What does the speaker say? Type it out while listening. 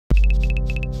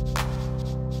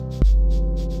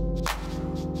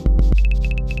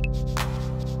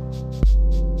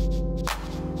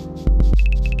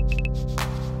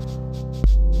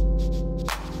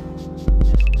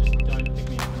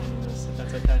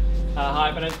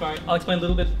Hi, my name's Murray. I'll explain a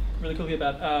little bit really quickly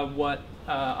about what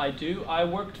I do. I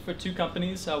worked for two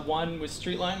companies. One was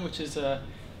Streetline, which is a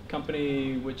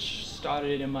company which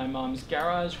started in my mom's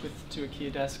garage with two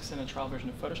IKEA desks and a trial version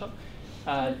of Photoshop.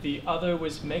 The other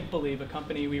was Make Believe, a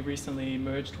company we recently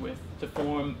merged with to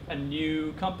form a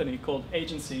new company called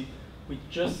Agency. We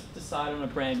just decided on a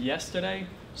brand yesterday,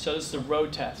 so this is a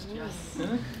road test. Yes.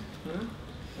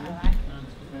 I like it.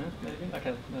 Maybe?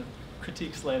 Okay.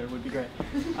 Critiques later would be great.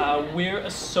 We're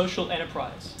a social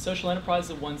enterprise. Social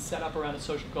enterprise is one set up around a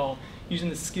social goal, using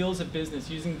the skills of business,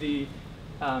 using the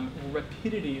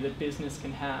rapidity that business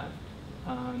can have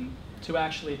to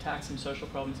actually attack some social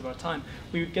problems of our time.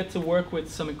 We get to work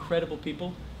with some incredible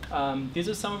people. These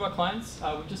are some of our clients.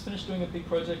 We've just finished doing a big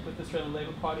project with the Australian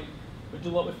Labor Party. We do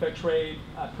a lot with fair trade.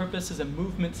 Purpose is a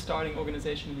movement-starting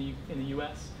organization in the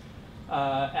US.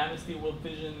 Amnesty, World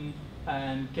Vision,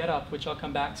 and Get Up, which I'll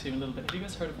come back to in a little bit. Have you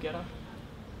guys heard of Get Up?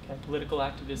 Okay, political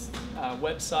activist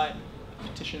website,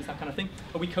 petitions, that kind of thing.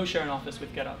 But we co-share an office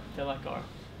with Get Up. They're like our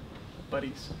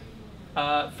buddies.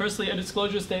 Firstly, a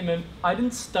disclosure statement. I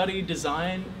didn't study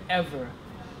design ever,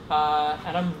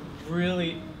 and I'm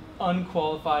really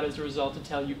unqualified as a result to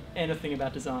tell you anything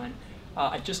about design.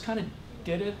 I just kind of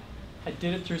did it. I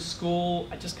did it through school.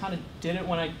 I just kind of did it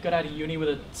when I got out of uni with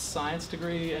a science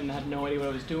degree and had no idea what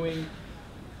I was doing.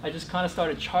 I just kind of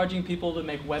started charging people to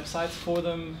make websites for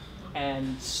them,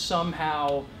 and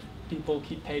somehow people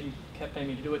kept paying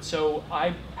me to do it. So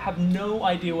I have no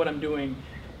idea what I'm doing,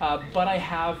 but I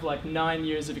have like 9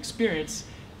 years of experience,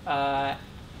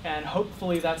 and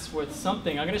hopefully that's worth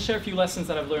something. I'm going to share a few lessons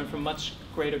that I've learned from much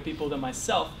greater people than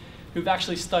myself who've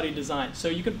actually studied design. So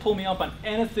you can pull me up on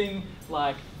anything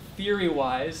like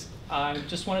theory-wise. I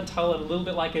just want to tell it a little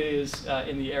bit like it is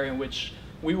in the area in which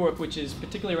we work, which is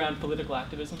particularly around political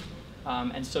activism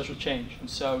and social change, and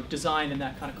so design in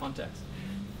that kind of context.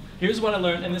 Here's what I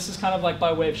learned, and this is kind of like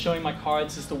by way of showing my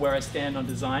cards as to where I stand on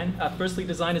design. Firstly,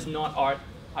 design is not art.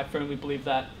 I firmly believe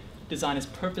that design is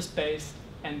purpose-based,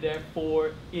 and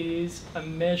therefore it is a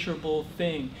measurable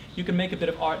thing. You can make a bit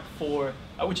of art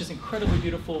which is incredibly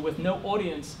beautiful with no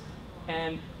audience,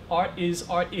 and art is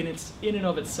art in and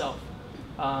of itself.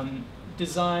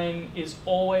 Design is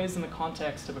always in the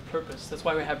context of a purpose. That's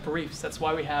why we have briefs. That's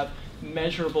why we have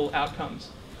measurable outcomes.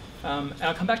 And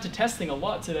I'll come back to testing a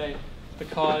lot today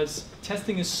because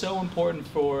testing is so important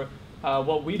for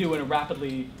what we do in a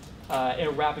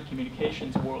rapid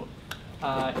communications world.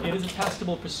 It is a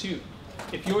testable pursuit.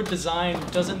 If your design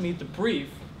doesn't meet the brief,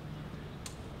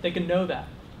 they can know that.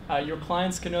 Your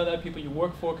clients can know that. People you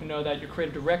work for can know that. Your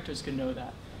creative directors can know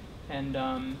that. And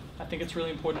I think it's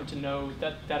really important to know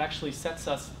that that actually sets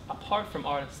us apart from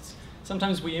artists.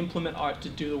 Sometimes we implement art to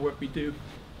do the work we do,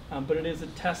 but it is a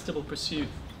testable pursuit.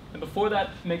 And before that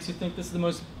makes you think this is the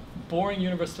most boring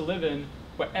universe to live in,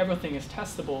 where everything is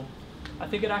testable, I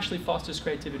think it actually fosters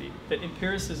creativity. That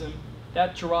empiricism,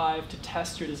 that drive to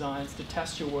test your designs, to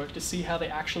test your work, to see how they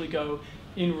actually go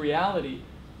in reality,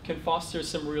 can foster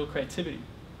some real creativity.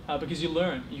 Because you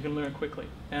can learn quickly,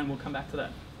 and we'll come back to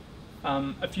that.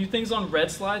 A few things on red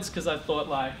slides, because I thought,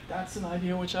 like, that's an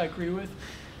idea which I agree with.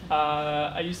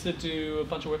 I used to do a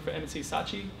bunch of work for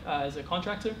Saatchi as a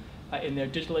contractor in their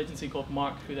digital agency called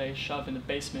Mark, who they shove in the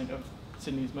basement of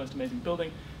Sydney's most amazing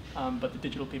building. But the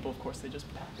digital people, of course, they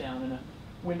just pack down in a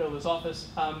windowless office.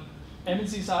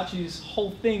 Saatchi's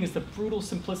whole thing is the brutal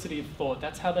simplicity of thought.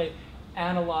 That's how they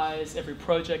analyze every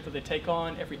project that they take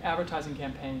on, every advertising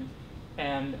campaign.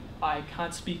 And I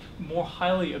can't speak more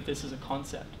highly of this as a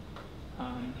concept.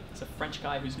 There's a French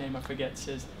guy whose name I forget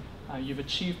says, you've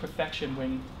achieved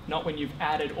perfection not when you've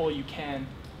added all you can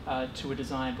to a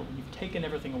design, but when you've taken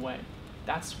everything away.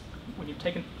 That's when you've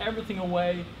taken everything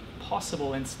away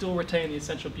possible and still retain the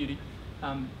essential beauty,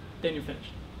 then you're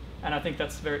finished. And I think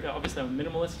that's very, obviously I'm a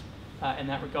minimalist in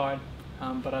that regard,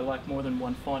 but I like more than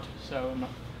one font, so I'm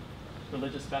not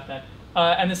religious about that.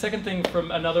 And the second thing from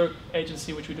another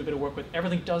agency which we do a bit of work with,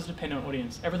 everything does depend on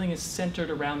audience. Everything is centered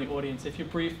around the audience. If your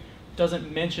brief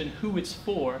doesn't mention who it's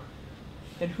for,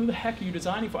 then who the heck are you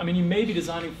designing for? I mean, you may be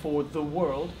designing for the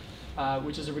world,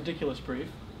 which is a ridiculous brief,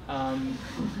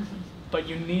 but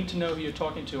you need to know who you're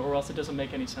talking to, or else it doesn't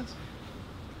make any sense.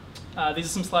 These are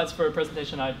some slides for a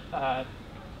presentation I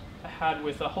had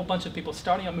with a whole bunch of people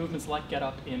starting up movements like Get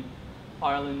Up in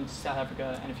Ireland, South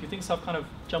Africa, and a few things. So I've kind of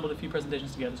jumbled a few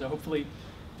presentations together, so hopefully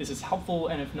this is helpful,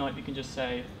 and if not, you can just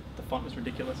say the font was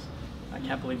ridiculous. I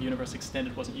can't believe Universe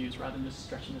Extended wasn't used rather than just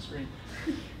stretching the screen.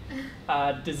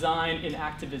 Design in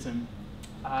activism.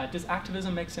 Does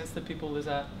activism make sense to people? Is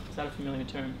that a familiar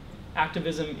term?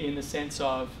 Activism in the sense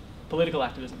of political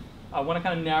activism. I want to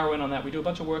kind of narrow in on that. We do a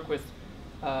bunch of work with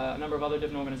a number of other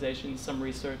different organizations, some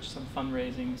research, some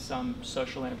fundraising, some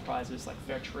social enterprises like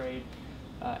fair trade,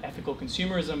 ethical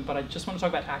consumerism, but I just want to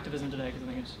talk about activism today because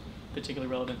I think it's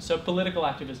particularly relevant. So political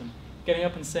activism, getting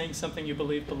up and saying something you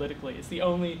believe politically. It's the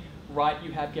only right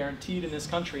you have guaranteed in this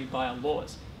country by our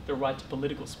laws, the right to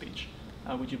political speech.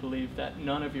 Would you believe that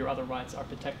none of your other rights are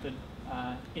protected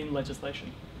in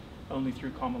legislation, only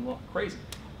through common law? Crazy.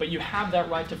 But you have that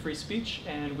right to free speech,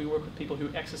 and we work with people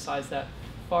who exercise that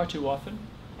far too often.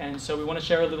 And so we want to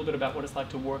share a little bit about what it's like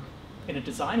to work in a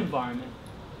design environment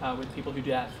with people who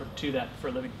do that for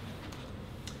a living.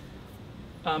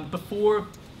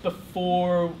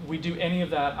 Before we do any of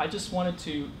that, I just wanted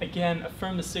to, again,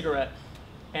 affirm the cigarette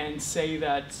and say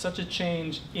that such a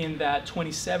change in that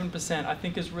 27% I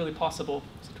think is really possible.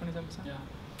 Is it 27%?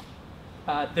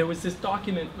 Yeah. There was this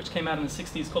document which came out in the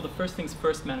 60s called the First Things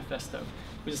First Manifesto.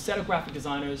 It was a set of graphic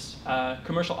designers,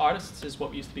 commercial artists is what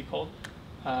we used to be called,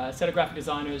 a set of graphic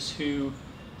designers who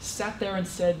sat there and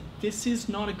said, this is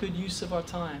not a good use of our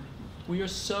time. We are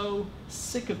so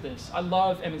sick of this. I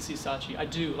love M&C Saatchi, I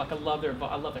do. Like, I love their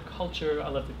culture, I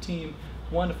love their team,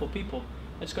 wonderful people.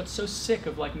 I just got so sick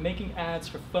of making ads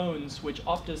for phones which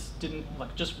Optus didn't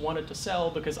just wanted to sell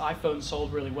because iPhones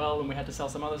sold really well and we had to sell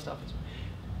some other stuff.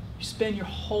 You spend your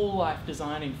whole life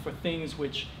designing for things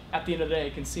which at the end of the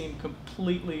day can seem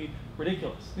completely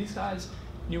ridiculous. These guys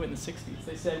knew it in the 60s.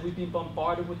 They said, we've been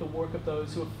bombarded with the work of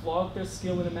those who have flogged their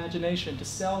skill and imagination to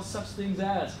sell such things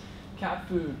as cat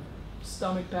food,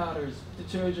 stomach powders,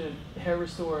 detergent, hair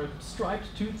restore, striped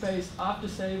toothpaste,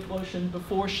 after-shave lotion,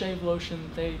 before-shave lotion.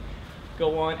 They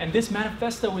go on. And this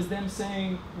manifesto is them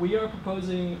saying, we are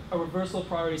proposing a reversal of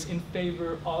priorities in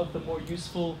favor of the more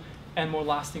useful and more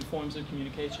lasting forms of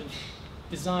communication.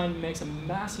 Design makes a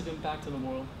massive impact in the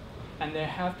world. And there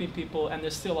have been people, and there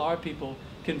still are people,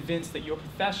 convinced that your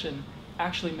profession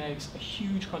actually makes a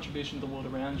huge contribution to the world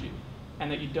around you.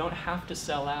 And that you don't have to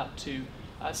sell out to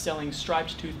selling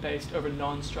striped toothpaste over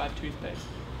non-striped toothpaste,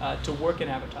 to work in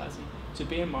advertising, to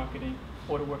be in marketing,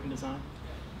 or to work in design.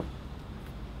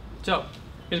 So,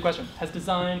 here's a question. Has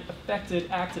design affected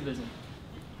activism?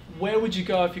 Where would you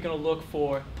go if you're going to look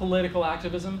for political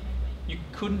activism? You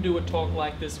couldn't do a talk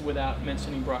like this without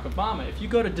mentioning Barack Obama. If you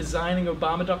go to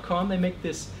designingobama.com, they make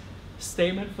this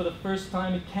statement: for the first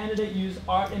time, a candidate used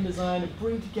art and design to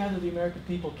bring together the American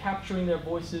people, capturing their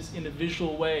voices in a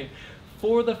visual way.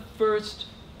 For the first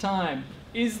time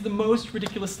is the most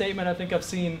ridiculous statement I think I've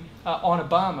seen on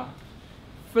Obama.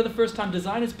 For the first time,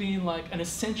 design has been like an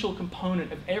essential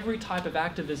component of every type of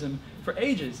activism for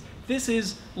ages. This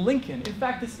is Lincoln. In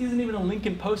fact, this isn't even a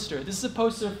Lincoln poster. This is a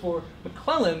poster for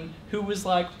McClellan, who was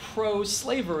like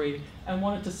pro-slavery and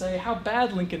wanted to say how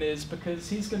bad Lincoln is because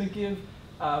he's going to give,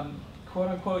 quote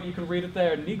unquote, you can read it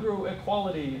there, Negro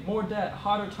equality, more debt,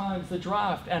 harder times, the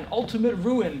draft, and ultimate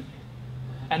ruin.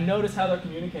 And notice how they're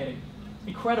communicating.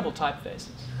 Incredible typefaces,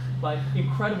 like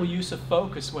incredible use of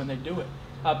focus when they do it.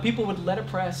 People would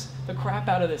letterpress the crap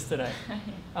out of this today.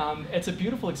 It's a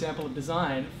beautiful example of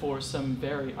design for some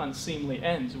very unseemly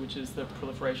ends, which is the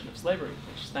proliferation of slavery,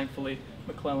 which thankfully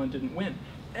McClellan didn't win.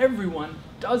 Everyone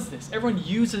does this. Everyone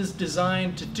uses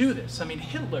design to do this. I mean,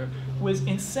 Hitler was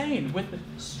insane with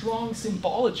strong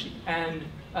symbology and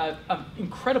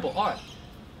incredible art.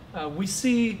 We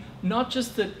see not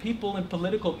just that people in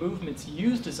political movements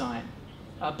use design,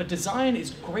 but design is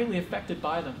greatly affected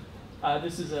by them.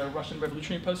 This is a Russian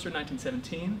revolutionary poster,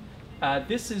 1917.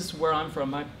 This is where I'm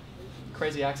from. My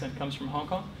crazy accent comes from Hong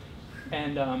Kong.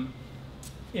 And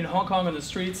in Hong Kong on the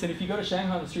streets, and if you go to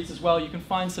Shanghai on the streets as well, you can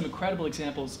find some incredible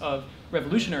examples of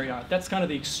revolutionary art. That's kind of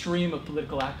the extreme of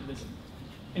political activism.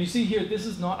 And you see here, this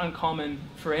is not uncommon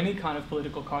for any kind of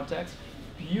political context.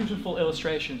 Beautiful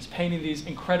illustrations painting these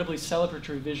incredibly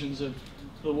celebratory visions of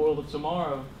the world of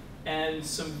tomorrow, and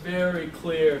some very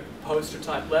clear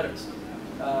poster-type letters.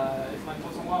 If my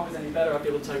Poisson was any better, I'd be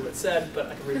able to tell you what it said, but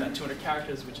I can read about 200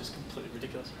 characters, which is completely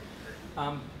ridiculous.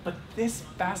 But this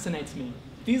fascinates me.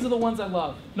 These are the ones I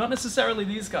love. Not necessarily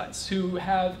these guys, who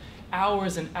have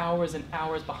hours and hours and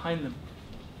hours behind them.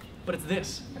 But it's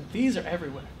this, and these are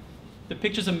everywhere. The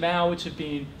pictures of Mao, which have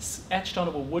been etched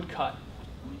onto a woodcut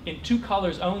in 2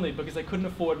 colors only because they couldn't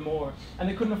afford more. And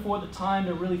they couldn't afford the time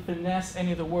to really finesse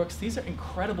any of the works. These are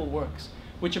incredible works,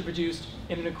 which are produced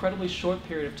in an incredibly short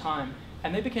period of time.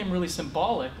 And they became really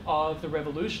symbolic of the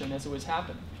revolution as it was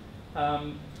happening.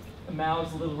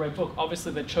 Mao's Little Red Book,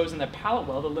 obviously they've chosen their palette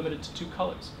well, they're limited to 2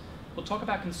 colors. We'll talk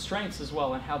about constraints as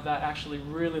well and how that actually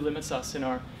really limits us in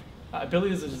our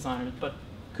abilities as designers, but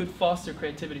could foster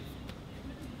creativity.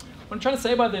 What I'm trying to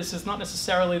say by this is not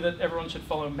necessarily that everyone should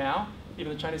follow Mao.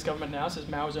 Even the Chinese government now says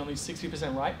Mao is only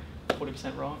 60% right,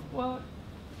 40% wrong. Well,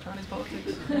 Chinese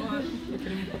politics? What? You're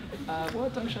kidding me?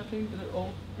 What? Deng Xiaoping? Is it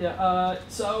all? Yeah.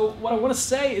 So what I want to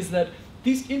say is that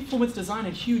these influence design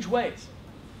in huge ways.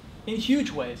 In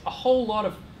huge ways. A whole lot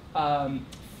of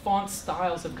font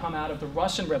styles have come out of the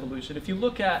Russian Revolution. If you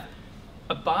look at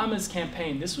Obama's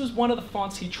campaign, this was one of the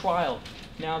fonts he trialed.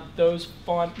 Now, those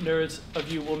font nerds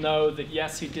of you will know that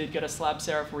yes, he did get a slab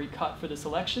serif recut for this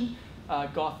election,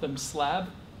 Gotham slab,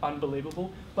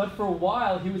 unbelievable. But for a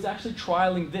while, he was actually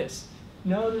trialing this.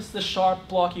 Notice the sharp,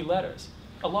 blocky letters.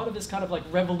 A lot of this kind of like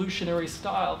revolutionary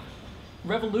style.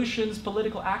 Revolutions,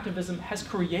 political activism has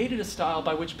created a style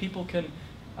by which people can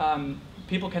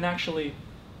actually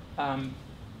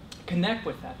connect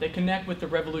with that. They connect with the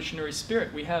revolutionary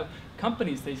spirit. We have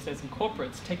companies these days and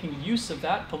corporates taking use of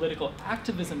that political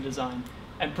activism design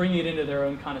and bringing it into their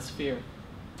own kind of sphere.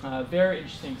 Very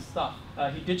interesting stuff.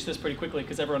 He ditched this pretty quickly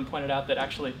because everyone pointed out that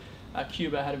actually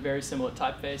Cuba had a very similar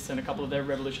typeface and a couple of their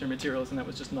revolutionary materials, and that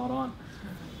was just not on.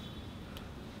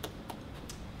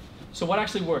 So what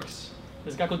actually works?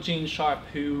 There's a guy called Gene Sharp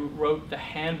who wrote the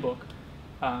handbook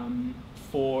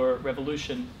for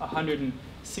revolution,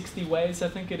 160 ways, I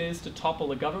think it is, to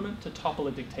topple a government, to topple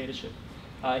a dictatorship.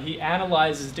 He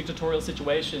analyzes dictatorial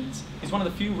situations. He's one of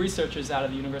the few researchers out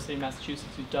of the University of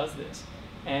Massachusetts who does this.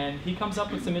 And he comes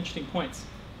up with some interesting points.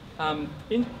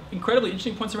 Incredibly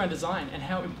interesting points around design and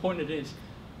how important it is.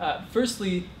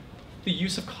 Firstly, the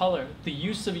use of color, the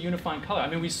use of a unifying color. I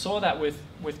mean, we saw that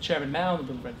with Chairman Mao, the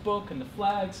Little Red Book, and the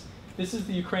flags. This is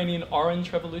the Ukrainian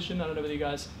Orange Revolution. I don't know whether you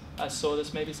guys saw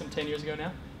this maybe some 10 years ago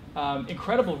now.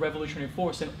 Incredible revolutionary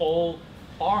force in all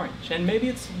orange. And maybe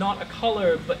it's not a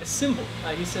color, but a symbol.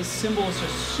 He says symbols are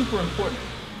super important.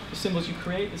 The symbols you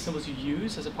create, the symbols you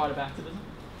use as a part of activism.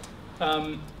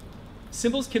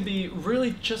 Symbols can be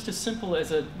really just as simple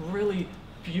as a really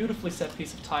beautifully set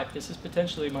piece of type. This is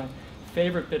potentially my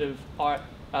favorite bit of art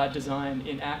design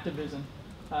in activism,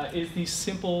 is these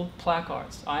simple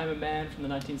placards. I am a man from the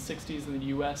 1960s in the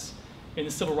US in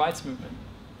the civil rights movement.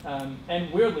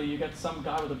 And weirdly, you get some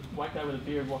guy with a white guy with a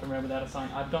beard walking around without a sign.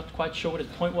 I'm not quite sure what his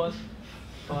point was,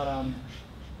 but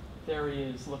there he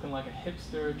is, looking like a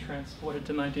hipster transported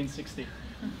to 1960.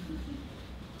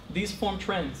 These form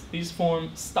trends, these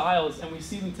form styles, and we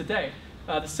see them today.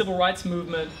 The civil rights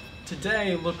movement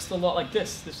today looks a lot like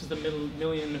this. This is the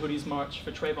Million Hoodies March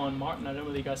for Trayvon Martin. I don't know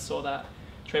whether you guys saw that.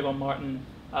 Trayvon Martin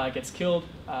gets killed,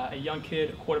 a young kid,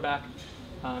 a quarterback.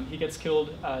 He gets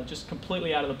killed just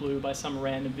completely out of the blue by some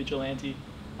random vigilante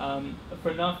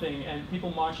for nothing. And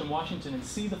people march in Washington and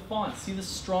see the fonts, see the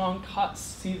strong cuts,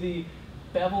 see the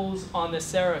bevels on the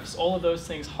serifs, all of those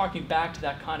things harking back to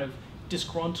that kind of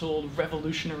disgruntled,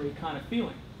 revolutionary kind of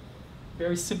feeling.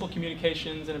 Very simple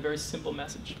communications and a very simple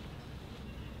message.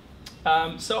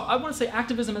 So I want to say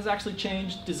activism has actually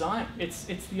changed design. It's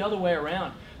the other way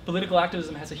around. Political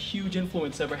activism has a huge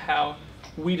influence over how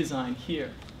we design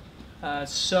here.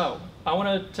 So I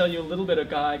want to tell you a little bit of a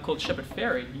guy called Shepard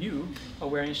Fairey. You are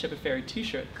wearing a Shepard Fairey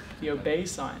t-shirt, the Obey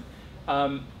sign.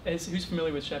 Who's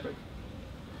familiar with Shepard?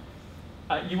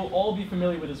 You will all be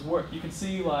familiar with his work. You can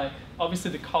see, like,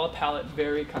 obviously the color palette,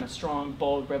 very kind of strong,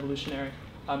 bold, revolutionary.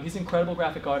 He's an incredible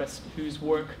graphic artist whose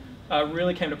work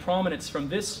really came to prominence from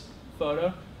this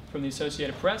photo from the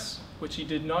Associated Press, which he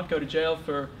did not go to jail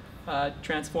for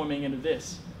transforming into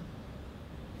this.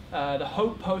 The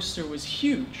Hope poster was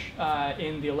huge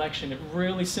in the election. It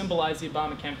really symbolized the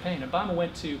Obama campaign. Obama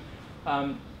went to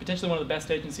potentially one of the best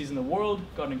agencies in the world,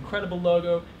 got an incredible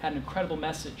logo, had an incredible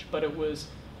message, but it was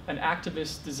an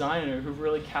activist designer who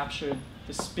really captured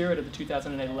the spirit of the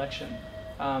 2008 election.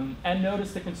 And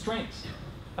notice the constraints.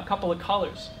 A couple of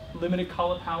colors, limited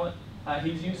color palette.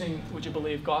 He's using, would you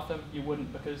believe, Gotham? You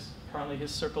wouldn't, because currently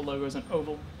his circle logo is an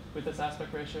oval with this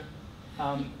aspect ratio.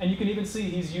 And you can even see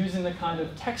he's using the kind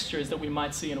of textures that we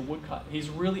might see in a woodcut. He's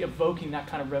really evoking that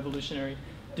kind of revolutionary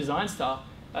design style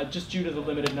just due to the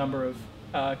limited number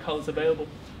of colors available.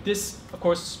 This, of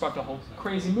course, sparked a whole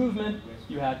crazy movement.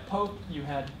 You had Pope, you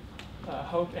had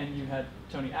Hope, and you had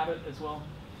Tony Abbott as well,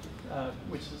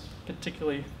 which is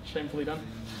particularly shamefully done.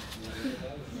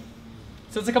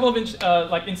 So it's a couple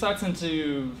of insights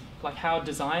into how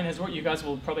design has worked. You guys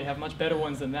will probably have much better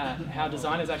ones than that. How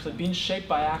design has actually been shaped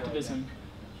by activism.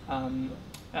 And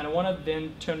I want to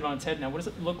then turn it on its head now. What does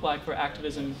it look like for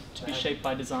activism to be shaped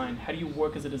by design? How do you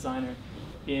work as a designer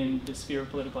in the sphere of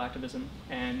political activism?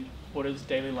 And what does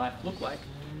daily life look like?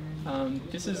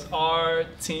 This is our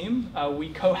team.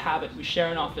 We cohabit. We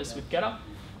share an office with GetUp.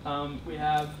 We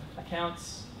have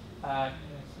accounts,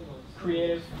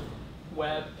 creative,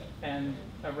 web, and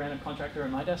a random contractor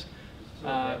on my desk,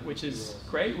 which is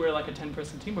great. We're like a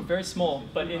 10-person team. We're very small,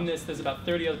 but in this, there's about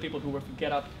 30 other people who work for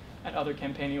GetUp and other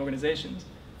campaigning organizations.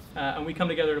 And we come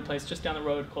together at a place just down the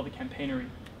road called the Campaignery.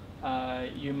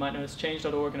 You might notice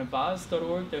change.org and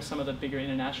avaz.org. There's some of the bigger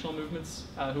international movements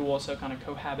who also kind of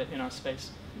cohabit in our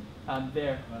space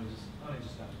there.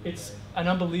 It's an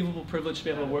unbelievable privilege to be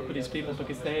able to work with these people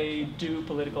because they do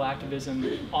political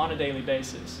activism on a daily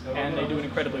basis, and they do it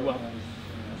incredibly well.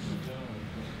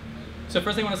 So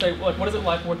first thing I want to say, what is it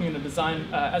like working in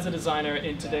as a designer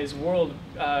in today's world?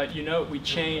 You know, we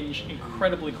change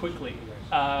incredibly quickly.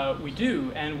 We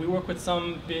do, and we work with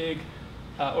some big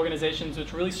organizations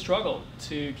which really struggle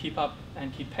to keep up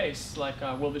and keep pace, like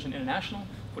World Vision International,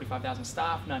 45,000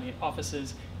 staff, 98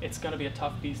 offices. It's going to be a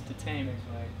tough beast to tame.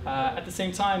 At the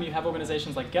same time, you have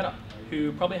organizations like GetUp,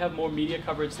 who probably have more media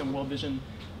coverage than World Vision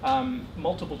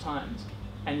multiple times,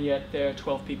 and yet they're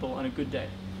 12 people on a good day.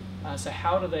 So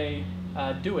how do they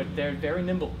do it? They're very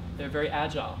nimble, they're very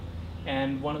agile,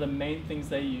 and one of the main things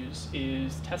they use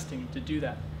is testing to do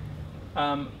that.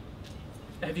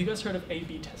 Have you guys heard of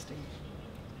A/B testing?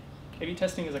 A/B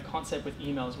testing is a concept with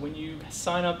emails. When you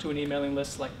sign up to an emailing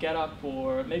list like GetUp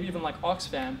or maybe even like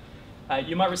Oxfam,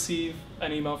 you might receive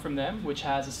an email from them which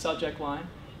has a subject line.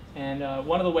 And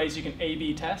one of the ways you can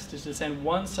A/B test is to send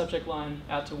one subject line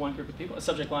out to one group of people. A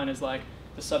subject line is like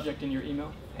the subject in your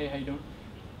email, hey, how you doing?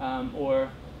 Or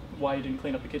why you didn't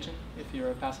clean up the kitchen if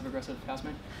you're a passive-aggressive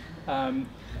housemate.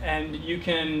 And you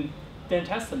can then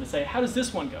test them to say, how does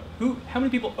this one go? How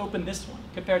many people open this one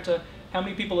compared to how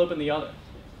many people open the other?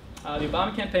 The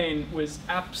Obama campaign was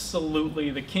absolutely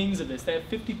the kings of this. They had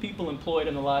 50 people employed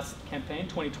in the last campaign,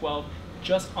 2012,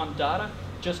 just on data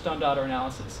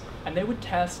analysis. And they would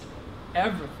test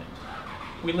everything.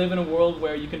 We live in a world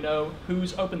where you can know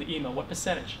who's opened the email, what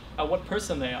percentage, what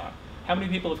person they are, how many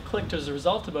people have clicked as a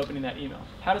result of opening that email.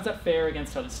 How does that fare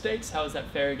against other states? How does that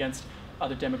fare against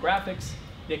other demographics?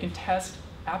 They can test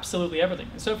absolutely everything.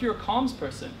 And so if you're a comms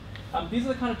person, these are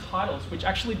the kind of titles which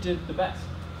actually did the best.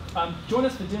 Join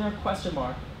us for dinner, ?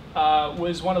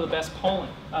 Was one of the best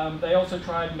polling. They also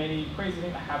tried many crazy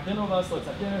things. Have dinner with us, let's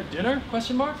have dinner. Dinner, ?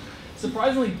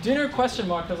 Surprisingly, dinner, ? does a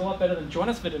lot better than join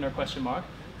us for dinner, ?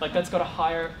 Like that's got a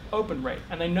higher open rate,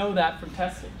 and they know that from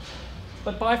testing.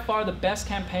 But by far the best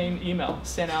campaign email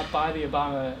sent out by the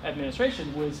Obama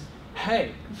administration was,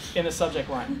 hey, in the subject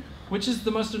line, which is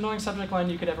the most annoying subject line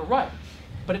you could ever write.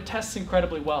 But it tests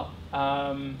incredibly well.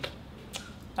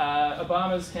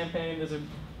 Obama's campaign, there's a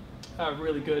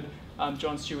really good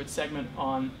Jon Stewart segment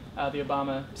on the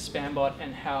Obama spam bot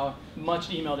and how much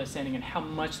email they're sending and how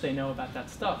much they know about that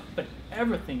stuff. But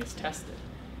everything is tested.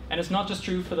 And it's not just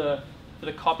true for the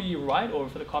copy you write or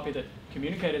for the copy that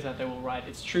communicators out there will write.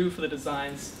 It's true for the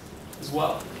designs as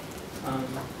well.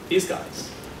 These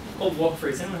guys, called Walk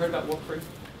Free. Has anyone heard about Walk Free?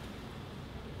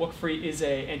 Walk Free is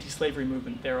an anti-slavery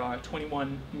movement. There are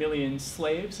 21 million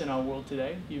slaves in our world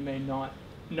today. You may not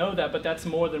know that, but that's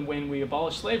more than when we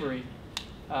abolished slavery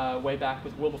way back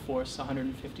with Wilberforce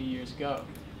 150 years ago.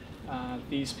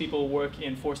 These people work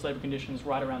in forced labor conditions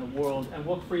right around the world, and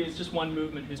Walk Free is just one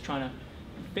movement who's trying to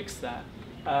fix that.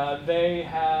 They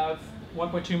have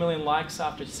 1.2 million likes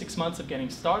after 6 months of getting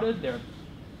started. They're a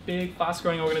big,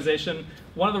 fast-growing organization.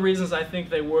 One of the reasons I think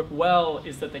they work well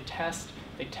is that they test.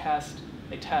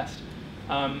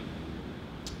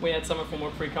 We had someone from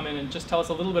Work Free come in and just tell us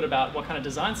a little bit about what kind of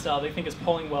design style they think is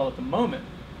polling well at the moment.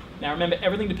 Now remember,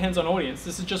 everything depends on audience.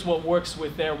 This is just what works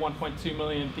with their 1.2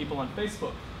 million people on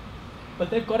Facebook.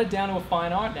 But they've got it down to a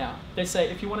fine art now. They say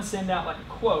if you want to send out like a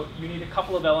quote, you need a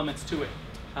couple of elements to it.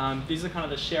 These are kind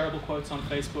of the shareable quotes on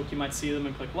Facebook. You might see them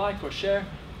and click like or share.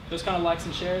 Those kind of likes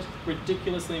and shares,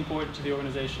 ridiculously important to the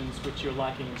organizations which you're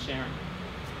liking and sharing.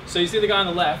 So you see the guy on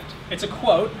the left, it's a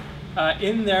quote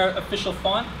in their official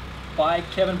font by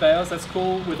Kevin Bales, that's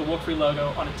cool, with a Walk Free logo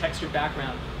on a textured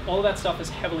background. All of that stuff is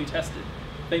heavily tested.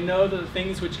 They know that the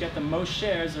things which get the most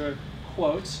shares are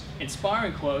quotes,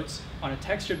 inspiring quotes, on a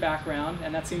textured background,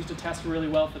 and that seems to test really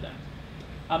well for them.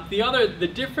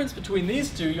 The difference between these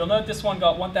two, you'll note this one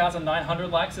got 1,900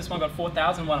 likes, this one got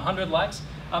 4,100 likes.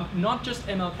 Not just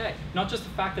MLK, not just the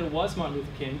fact that it was Martin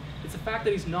Luther King, it's the fact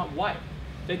that he's not white.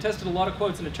 They tested a lot of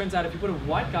quotes, and it turns out if you put a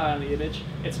white guy on the image,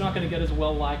 it's not going to get as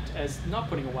well liked as not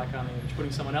putting a white guy on the image,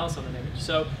 putting someone else on an image.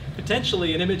 So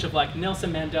potentially an image of like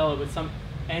Nelson Mandela with some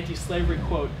anti-slavery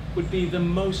quote would be the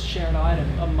most shared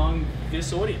item among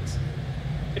this audience.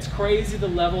 It's crazy the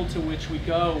level to which we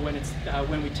go when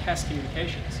we test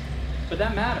communications. But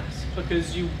that matters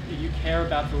because you care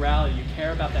about virality, you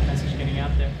care about that message getting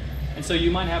out there. And so you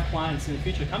might have clients in the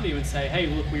future come to you and say, hey,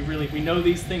 look, we know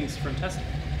these things from testing.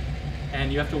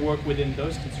 And you have to work within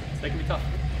those constraints. They can be tough.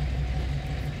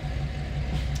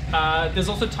 There's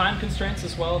also time constraints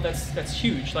as well. That's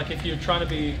huge. Like if you're trying to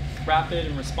be rapid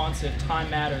and responsive, time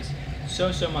matters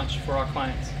so much for our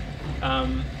clients.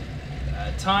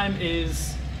 Time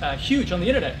is huge on the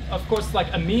internet. Of course, like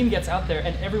a meme gets out there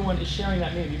and everyone is sharing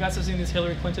that meme. You guys have seen these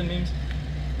Hillary Clinton memes?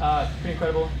 Pretty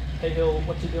incredible. Hey Hill,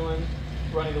 what you doing?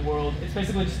 Running the world. It's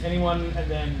basically just anyone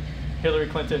and then Hillary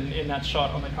Clinton in that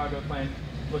shot on the cargo plane,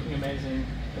 looking amazing,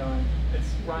 going. It's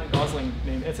Ryan Gosling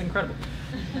meme. It's incredible.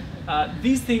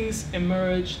 These things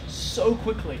emerge so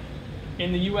quickly.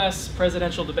 In the US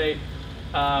presidential debate,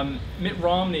 Mitt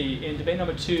Romney in debate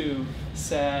number 2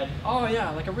 said, oh yeah,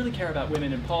 like I really care about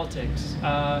women in politics.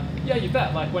 Yeah, you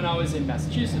bet. Like when I was in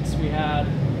Massachusetts, we had,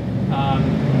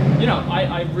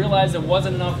 I realized there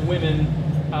wasn't enough women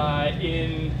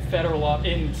in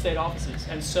state offices,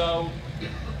 and so,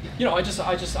 I just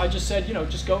said,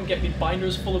 just go and get me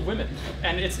binders full of women,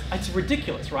 and it's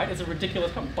ridiculous, right? It's a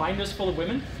ridiculous binders full of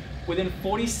women. Within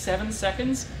 47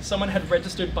 seconds, someone had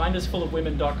registered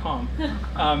bindersfullofwomen.com.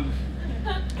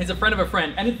 He's a friend of a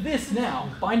friend, and it's this now,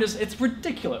 binders, it's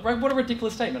ridiculous, right? What a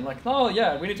ridiculous statement. Like, oh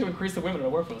yeah, we need to increase the women in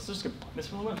our workforce, let's just get binders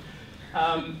full of women.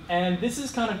 And this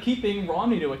is kind of keeping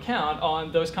Romney to account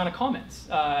on those kind of comments.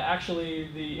 Actually,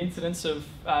 the incidence of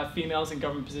females in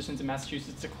government positions in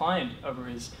Massachusetts declined over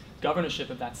his governorship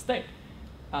of that state.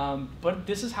 But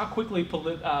this is how quickly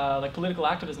political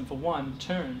activism, for one,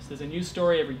 turns. There's a new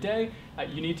story every day.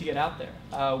 You need to get out there.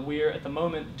 We're, at the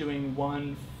moment, doing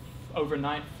one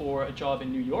overnight for a job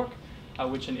in New York,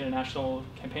 which an international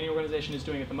campaigning organization is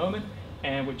doing at the moment.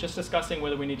 And we're just discussing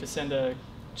whether we need to send a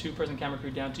 2-person camera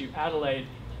crew down to Adelaide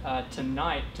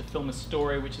tonight to film a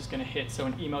story which is going to hit so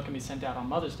an email can be sent out on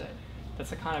Mother's Day. That's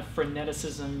the kind of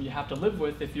freneticism you have to live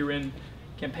with if you're in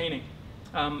campaigning.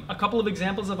 A couple of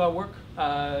examples of our work.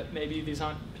 Maybe these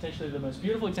aren't potentially the most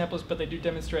beautiful examples, but they do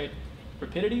demonstrate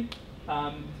rapidity.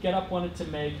 GetUp wanted to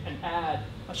make an ad.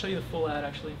 I'll show you the full ad,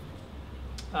 actually.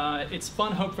 It's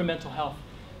Fun Hope for Mental Health.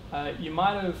 You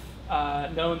might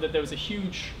have known that there was a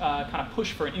huge kind of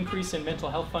push for an increase in mental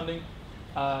health funding,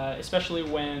 especially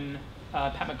when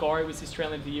Pat McGorry was the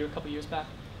Australian of the Year a couple of years back.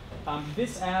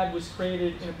 This ad was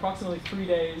created in approximately 3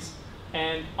 days.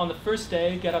 And on the first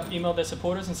day, GetUp emailed their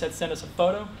supporters and said, send us a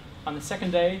photo. On the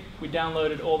second day, we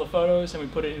downloaded all the photos and we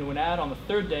put it into an ad. On the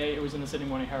third day, it was in the Sydney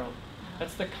Morning Herald.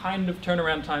 That's the kind of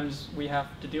turnaround times we have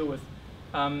to deal with.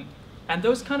 And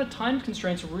those kind of time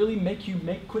constraints really make you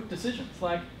make quick decisions,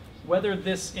 like whether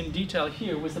this in detail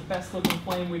here was the best looking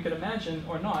flame we could imagine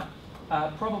or not.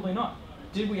 Probably not.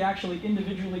 Did we actually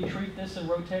individually treat this and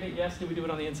rotate it? Yes. Did we do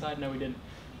it on the inside? No, we didn't.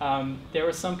 There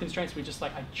are some constraints we just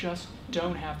like, I just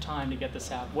don't have time to get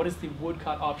this out. What is the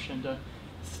woodcut option to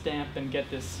stamp and get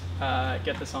this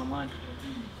online?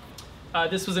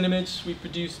 This was an image we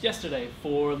produced yesterday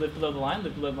for Live Below the Line.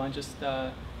 Live Below the Line just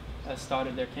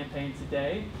started their campaign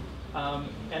today.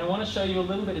 And I want to show you a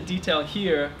little bit of detail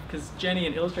here, because Jenny,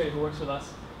 an illustrator who works with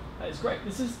us, is great.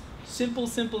 This is simple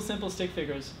stick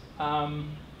figures.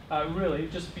 Really,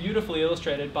 just beautifully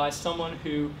illustrated by someone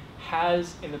who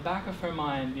has in the back of her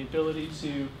mind the ability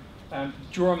to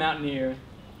draw a mountaineer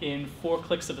in 4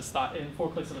 clicks of a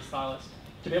stylus,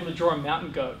 to be able to draw a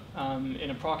mountain goat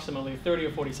in approximately 30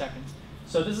 or 40 seconds.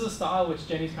 So this is a style which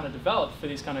Jenny's kind of developed for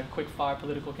these kind of quick-fire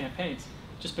political campaigns,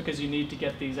 just because you need to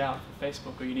get these out for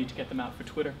Facebook or you need to get them out for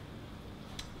Twitter.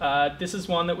 This is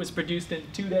one that was produced in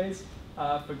 2 days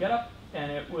for GetUp,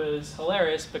 and it was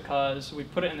hilarious because we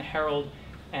put it in the Herald,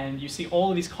 and you see all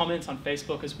of these comments on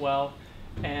Facebook as well.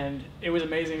 And it was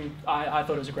amazing. I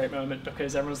thought it was a great moment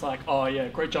because everyone's like, oh yeah,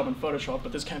 great job in Photoshop,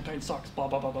 but this campaign sucks, blah,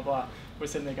 blah, blah, blah, blah. We're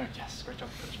sitting there going, yes, great job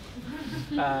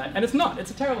in Photoshop. And it's not.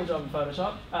 It's a terrible job in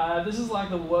Photoshop. This is like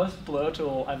the worst blur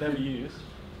tool I've ever used.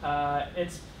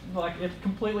 It's like, it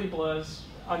completely blurs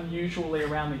unusually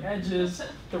around the edges.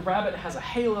 The rabbit has a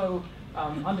halo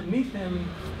underneath him.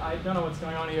 I don't know what's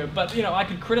going on here, but I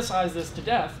could criticize this to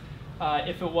death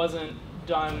if it wasn't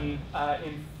done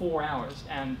in 4 hours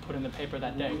and put in the paper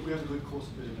that day. We have a good course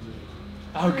bit in a minute.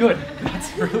 Oh, good.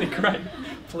 That's really great.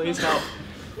 Please help.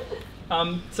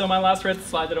 So my last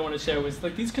slide that I want to share was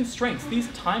like these constraints, these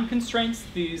time constraints,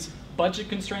 these budget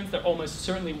constraints. There almost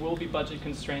certainly will be budget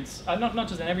constraints, not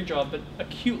just in every job, but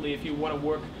acutely if you want to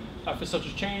work for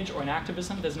social change or in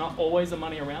activism. There's not always the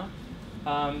money around.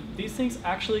 These things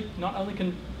actually not only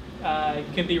can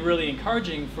be really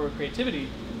encouraging for creativity,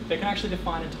 they can actually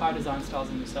define entire design styles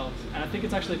in themselves. And I think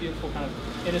it's actually a beautiful kind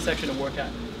of intersection to work at.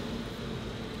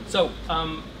 So,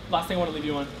 last thing I want to leave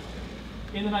you on.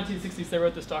 In the 1960s, they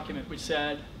wrote this document which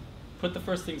said, put the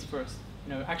first things first.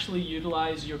 Actually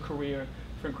utilize your career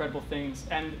for incredible things.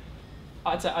 And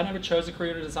I'd say I never chose a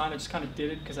career in design. I just kind of did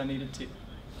it because I needed to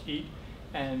eat.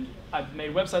 And I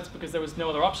made websites because there was no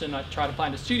other option. I tried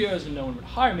applying to studios and no one would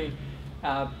hire me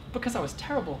because I was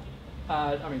terrible.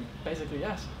 I mean, basically,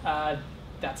 yes.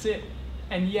 That's it.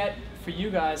 And yet, for you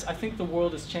guys, I think the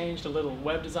world has changed a little.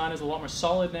 Web design is a lot more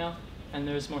solid now, and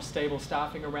there's more stable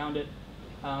staffing around it.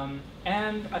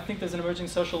 And I think there's an emerging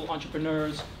social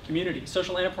entrepreneurs community.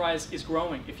 Social enterprise is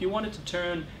growing. If you wanted to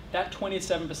turn that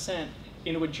 27%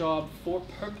 into a job for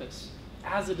purpose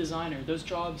as a designer, those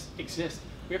jobs exist.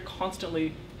 We're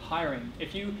constantly hiring.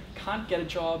 If you can't get a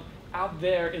job out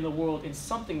there in the world in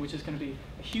something which is going to be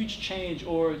a huge change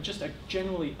or just a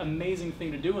generally amazing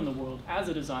thing to do in the world as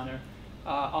a designer,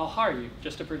 I'll hire you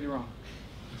just to prove you wrong.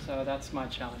 So that's my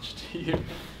challenge to you.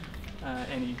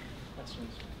 Any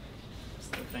questions? That's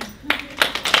the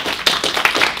thing.